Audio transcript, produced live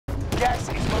Gas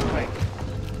is moving.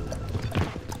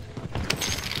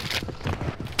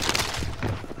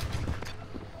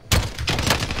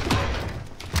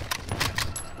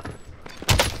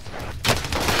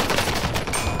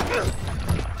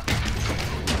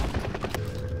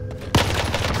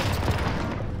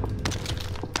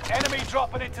 Enemy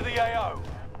dropping into the AO.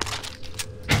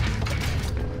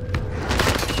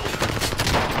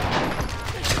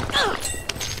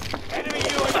 Enemy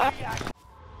UAV active.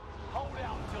 Hold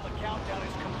out until the countdown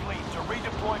is complete to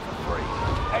redeploy for free.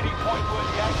 Any point where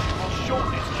the action will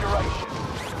shorten its duration.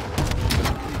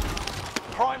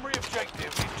 Primary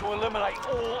objective is to eliminate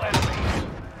all enemies.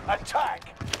 Attack!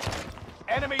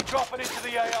 Enemy dropping into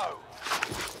the AO.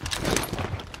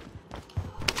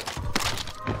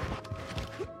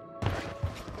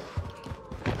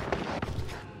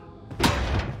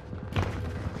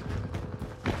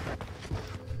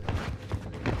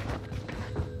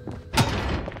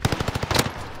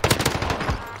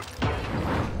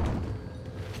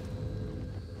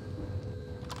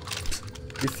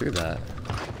 You threw that.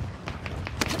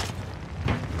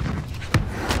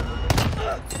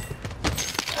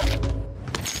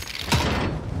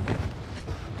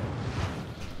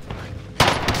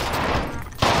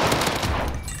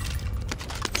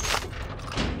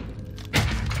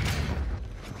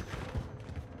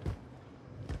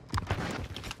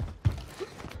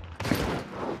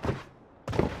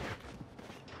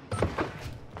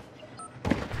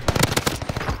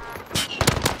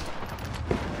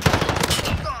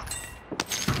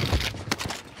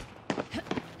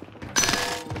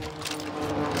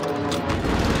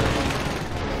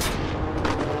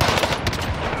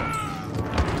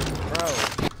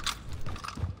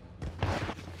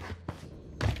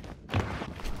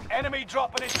 Enemy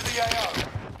dropping into the AO.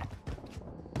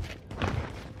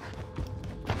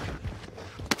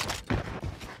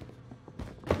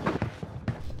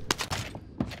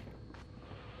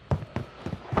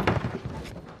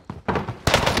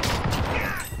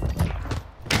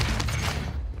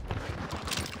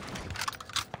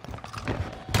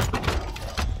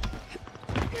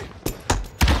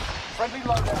 Friendly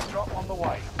loadout drop on the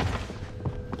way.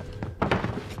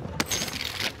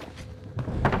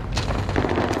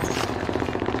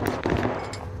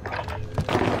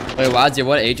 Wait, Wadzia,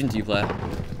 what agent do you play?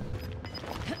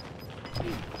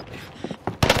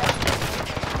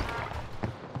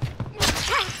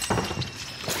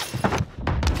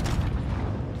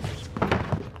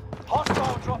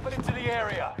 Hostile dropping into the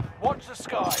area. Watch the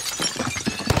sky.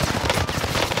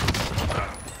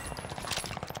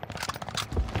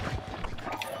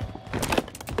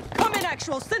 Come in,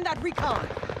 actual. Send that recon.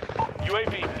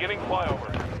 UAV beginning flyover.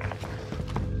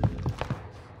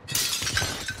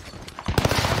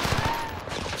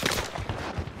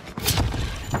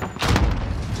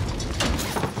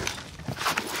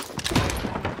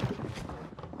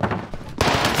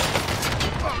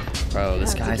 Bro,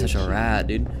 this guy's such a rat,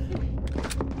 dude.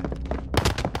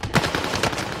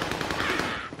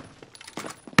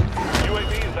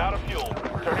 UAV is out of fuel.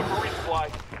 Returning for resupply.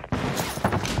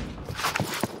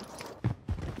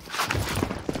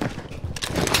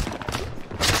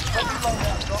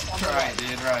 Right,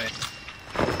 dude, right.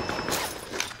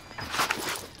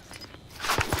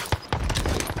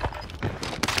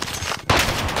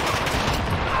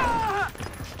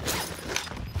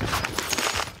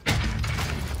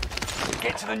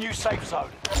 Get to the new safe zone.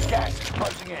 Gas is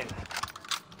closing in.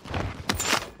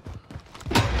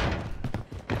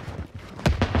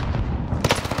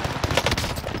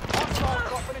 Hostile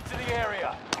dropping into the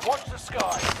area. Watch the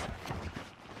skies.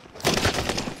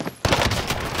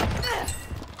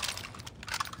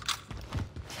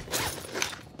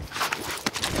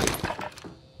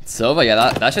 Sova,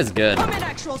 yeah, that shit's good. Come in,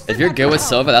 actual. If you're good with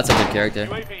Sova, that's a good character.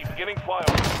 UAV beginning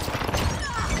flyover.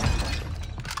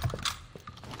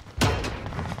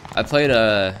 I played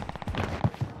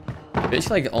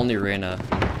basically like only Reyna.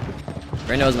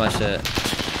 Reyna was my shit.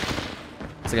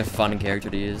 It's like a fun character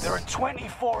to use. There are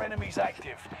 24 enemies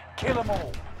active. Kill them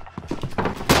all.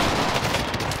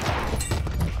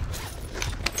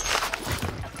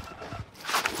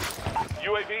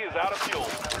 UAV is out of fuel.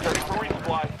 Returning for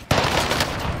resupply.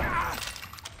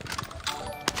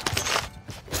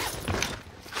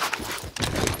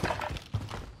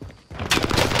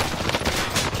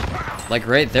 Like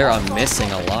right there, I'm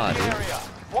missing a lot, dude.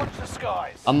 Watch the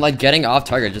skies. I'm like getting off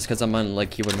target just because I'm on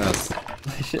like keyboard mouse.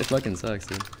 Shit fucking sucks,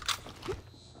 dude.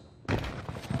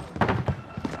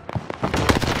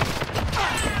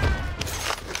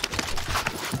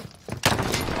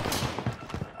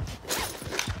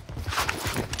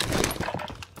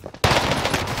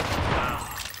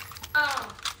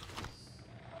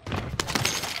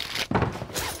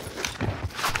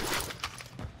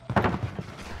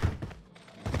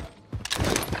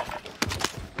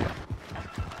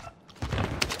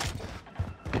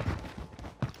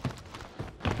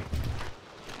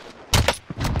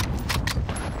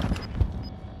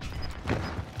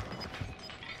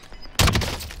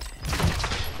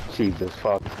 cheap as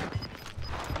fuck.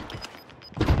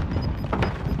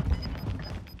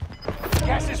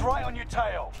 Gas is right on your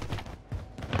tail.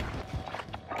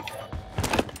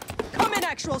 Come in,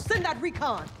 actual. Send that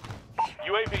recon.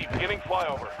 UAV beginning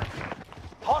flyover.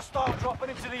 Hostile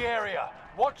dropping into the area.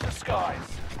 Watch the skies.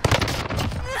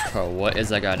 Bro, what is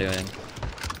that guy doing?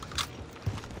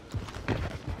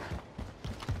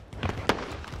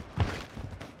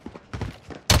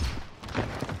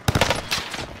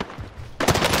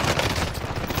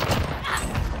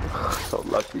 So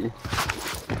lucky.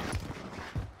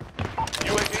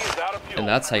 UAV is out of fuel. And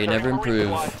that's how you never improve.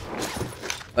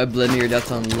 By blaming your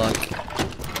death on luck.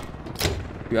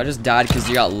 Dude, I just died because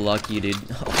you got lucky, dude.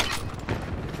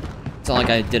 It's not like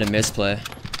I did a misplay.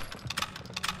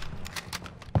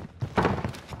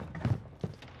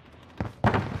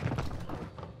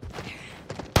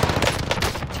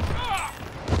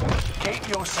 Keep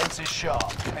your senses sharp.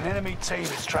 An enemy team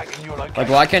is tracking your location. Like,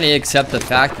 why can't he accept the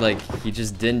fact, like, he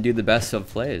just didn't do the best of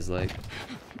plays? Like,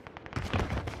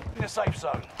 In a safe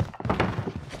zone.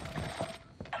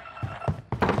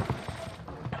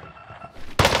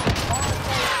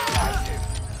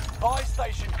 Buy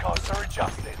station costs are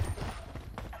adjusted.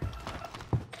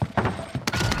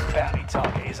 Bounty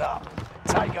target is up.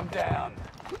 Take them down.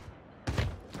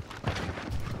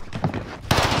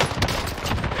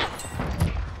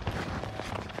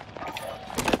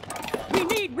 We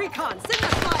need recon. Send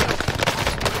that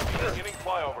flyover. Beginning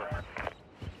flyover.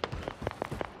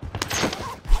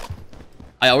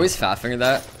 I always fat finger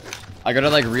that. I gotta,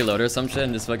 like, reload or some shit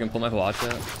and just fucking pull my watch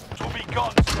out. Will be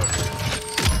gone soon.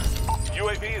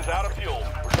 UAV is out of fuel.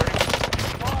 Returning.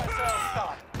 Fire sales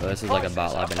done. But this is like a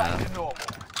bot lab and a Back to half. normal.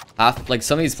 Like,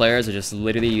 some of these players are just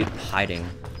literally hiding.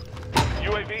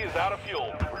 UAV is out of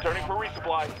fuel. Returning for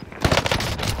resupply.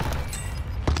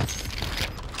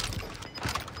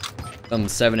 Some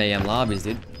 7 AM lobbies,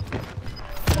 dude.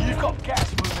 You've got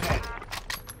gas moving in.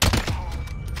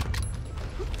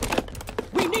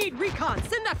 We need recon.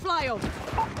 Send that flyover.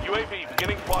 UAV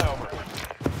beginning flyover.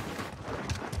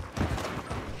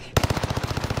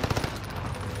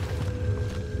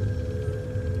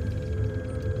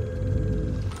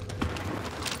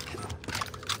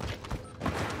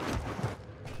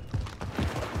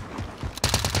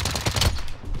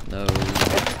 No.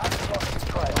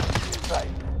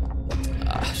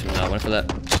 Should not went for that.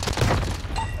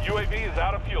 UAV is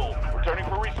out of fuel. Returning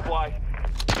for resupply.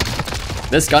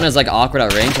 This gun is like awkward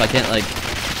at range, so I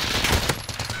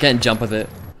can't jump with it.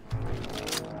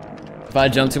 If I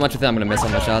jump too much with it, I'm gonna miss all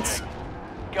my shots.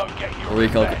 Go get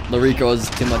your The recoil is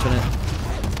too much in it.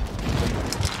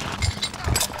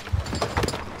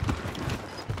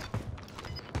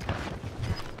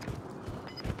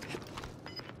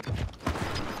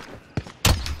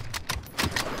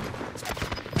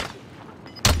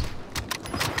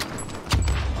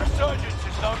 Resurgence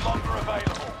is no longer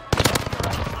available.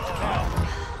 Now,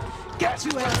 gas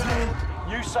is moving.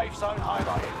 New safe zone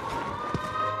highlighted.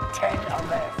 10 are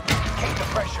left. Keep the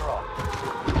pressure on.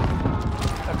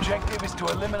 Objective is to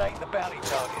eliminate the bounty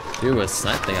target. Dude was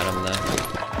sniping at him there.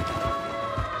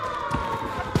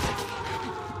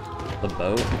 The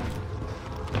boat.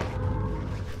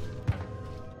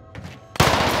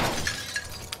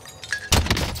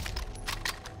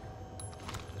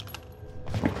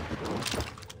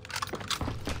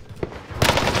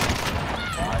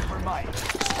 Five remain.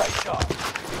 Stay sharp.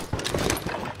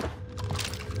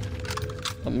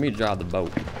 Let me drive the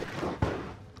boat.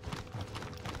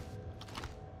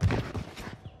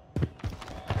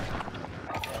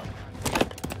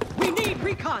 We need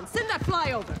recon. Send that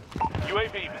flyover.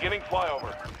 UAV beginning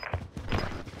flyover.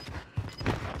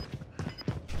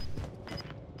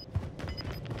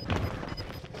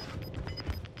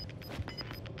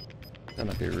 That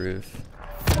might be a roof.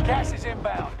 Gas is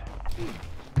inbound.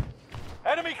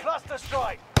 Enemy cluster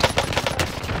strike.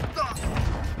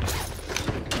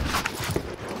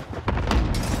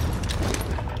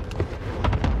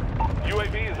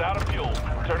 UAV is out of fuel.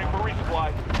 Returning for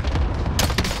resupply.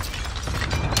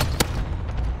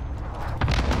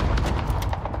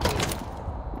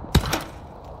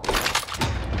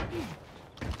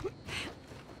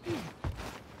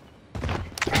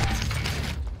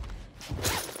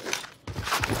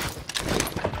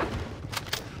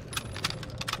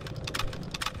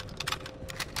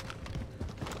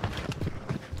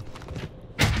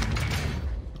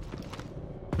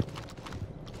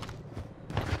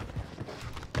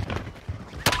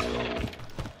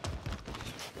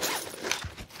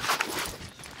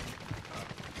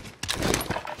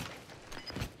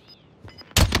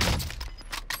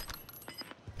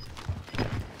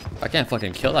 I can't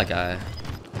fucking kill that guy.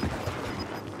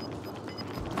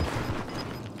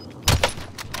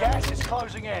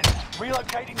 closing in.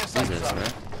 Relocating the safe Jesus, zone.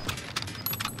 right?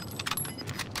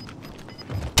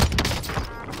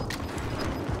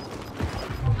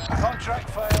 Contract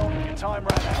failed. Your time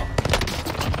ran out.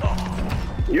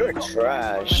 You're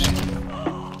trash.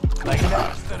 They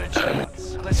never stood a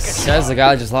chance. Let's get Says the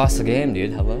guy who just lost the game,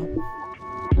 dude. Hello?